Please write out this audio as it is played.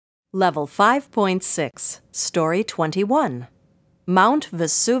Level 5.6, Story 21. Mount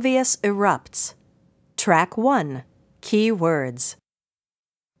Vesuvius Erupts. Track 1, Key Words.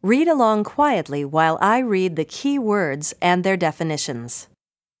 Read along quietly while I read the key words and their definitions.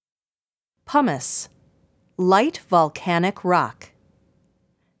 Pumice, light volcanic rock.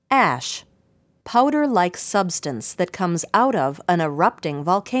 Ash, powder-like substance that comes out of an erupting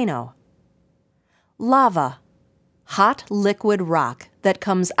volcano. Lava, hot liquid rock that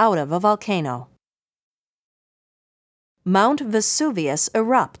comes out of a volcano. Mount Vesuvius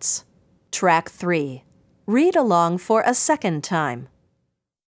Erupts. Track 3. Read along for a second time.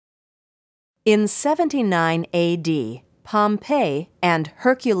 In 79 AD, Pompeii and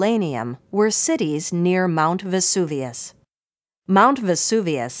Herculaneum were cities near Mount Vesuvius. Mount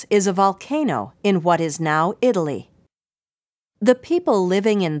Vesuvius is a volcano in what is now Italy. The people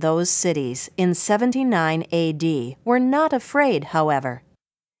living in those cities in 79 AD were not afraid, however.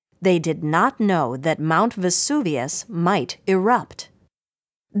 They did not know that Mount Vesuvius might erupt.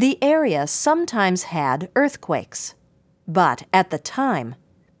 The area sometimes had earthquakes, but at the time,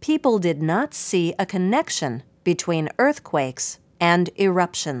 people did not see a connection between earthquakes and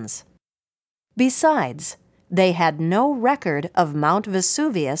eruptions. Besides, they had no record of Mount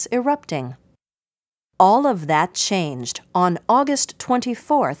Vesuvius erupting. All of that changed on August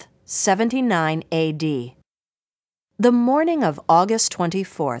 24, 79 AD. The morning of August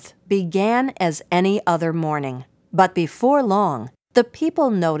 24th began as any other morning, but before long, the people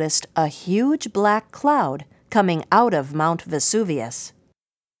noticed a huge black cloud coming out of Mount Vesuvius.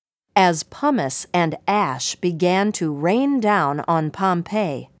 As pumice and ash began to rain down on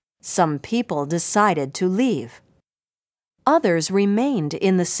Pompeii, some people decided to leave. Others remained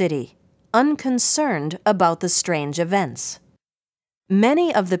in the city, unconcerned about the strange events.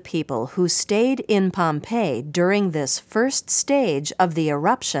 Many of the people who stayed in Pompeii during this first stage of the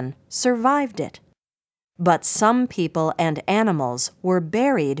eruption survived it. But some people and animals were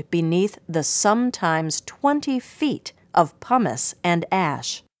buried beneath the sometimes 20 feet of pumice and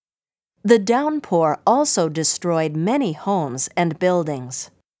ash. The downpour also destroyed many homes and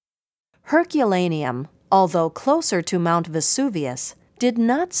buildings. Herculaneum, although closer to Mount Vesuvius, did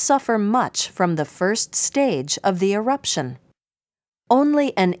not suffer much from the first stage of the eruption.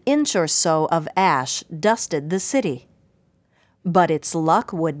 Only an inch or so of ash dusted the city. But its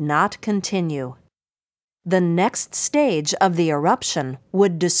luck would not continue. The next stage of the eruption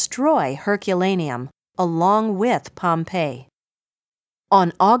would destroy Herculaneum along with Pompeii.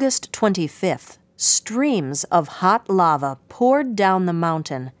 On August 25th, streams of hot lava poured down the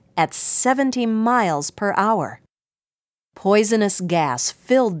mountain at 70 miles per hour. Poisonous gas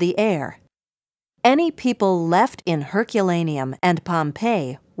filled the air. Any people left in Herculaneum and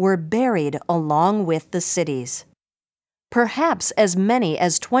Pompeii were buried along with the cities. Perhaps as many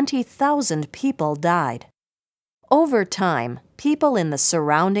as 20,000 people died. Over time, people in the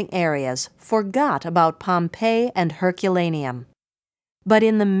surrounding areas forgot about Pompeii and Herculaneum. But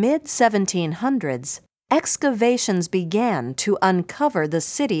in the mid-1700s, excavations began to uncover the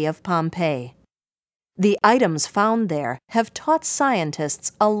city of Pompeii. The items found there have taught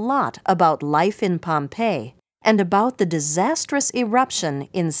scientists a lot about life in Pompeii and about the disastrous eruption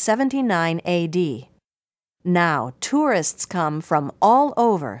in 79 AD. Now, tourists come from all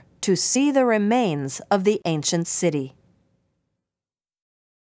over to see the remains of the ancient city.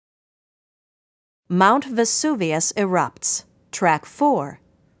 Mount Vesuvius Erupts. Track 4.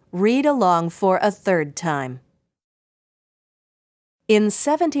 Read along for a third time. In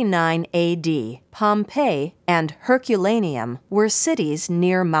 79 AD, Pompeii and Herculaneum were cities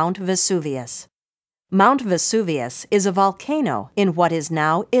near Mount Vesuvius. Mount Vesuvius is a volcano in what is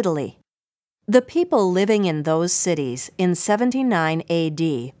now Italy. The people living in those cities in 79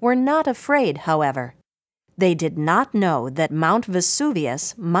 AD were not afraid, however. They did not know that Mount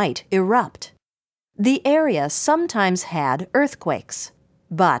Vesuvius might erupt. The area sometimes had earthquakes,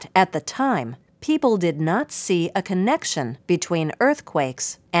 but at the time, people did not see a connection between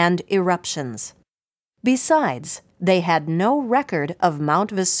earthquakes and eruptions. Besides, they had no record of Mount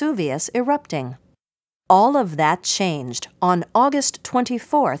Vesuvius erupting. All of that changed on August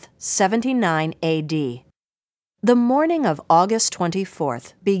 24th, 79 AD. The morning of August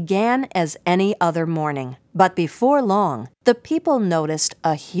 24th began as any other morning, but before long, the people noticed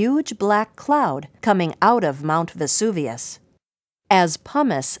a huge black cloud coming out of Mount Vesuvius. As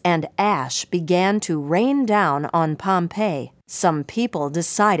pumice and ash began to rain down on Pompeii, some people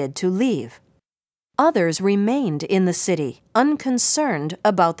decided to leave. Others remained in the city, unconcerned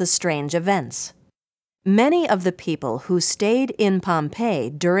about the strange events. Many of the people who stayed in Pompeii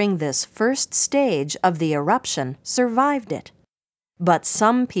during this first stage of the eruption survived it. but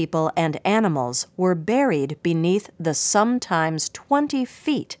some people and animals were buried beneath the sometimes 20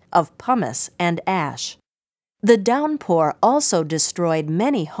 feet of pumice and ash. The downpour also destroyed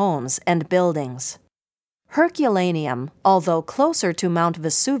many homes and buildings. Herculaneum, although closer to Mount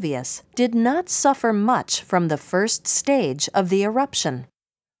Vesuvius, did not suffer much from the first stage of the eruption.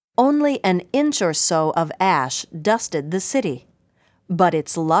 Only an inch or so of ash dusted the city. But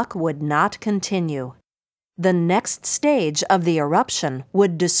its luck would not continue. The next stage of the eruption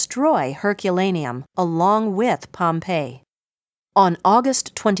would destroy Herculaneum along with Pompeii. On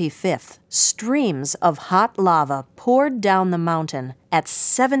August 25th, streams of hot lava poured down the mountain at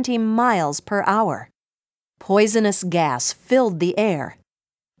 70 miles per hour. Poisonous gas filled the air.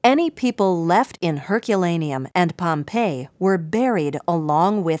 Any people left in Herculaneum and Pompeii were buried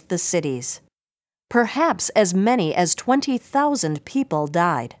along with the cities. Perhaps as many as 20,000 people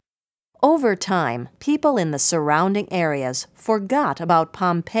died. Over time, people in the surrounding areas forgot about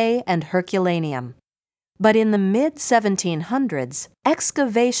Pompeii and Herculaneum. But in the mid-1700s,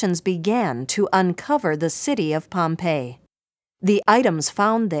 excavations began to uncover the city of Pompeii. The items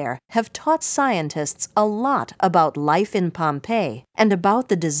found there have taught scientists a lot about life in Pompeii and about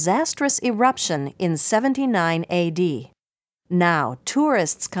the disastrous eruption in 79 AD. Now,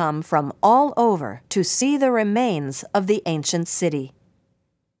 tourists come from all over to see the remains of the ancient city.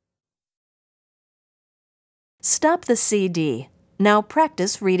 Stop the CD. Now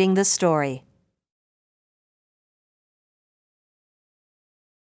practice reading the story.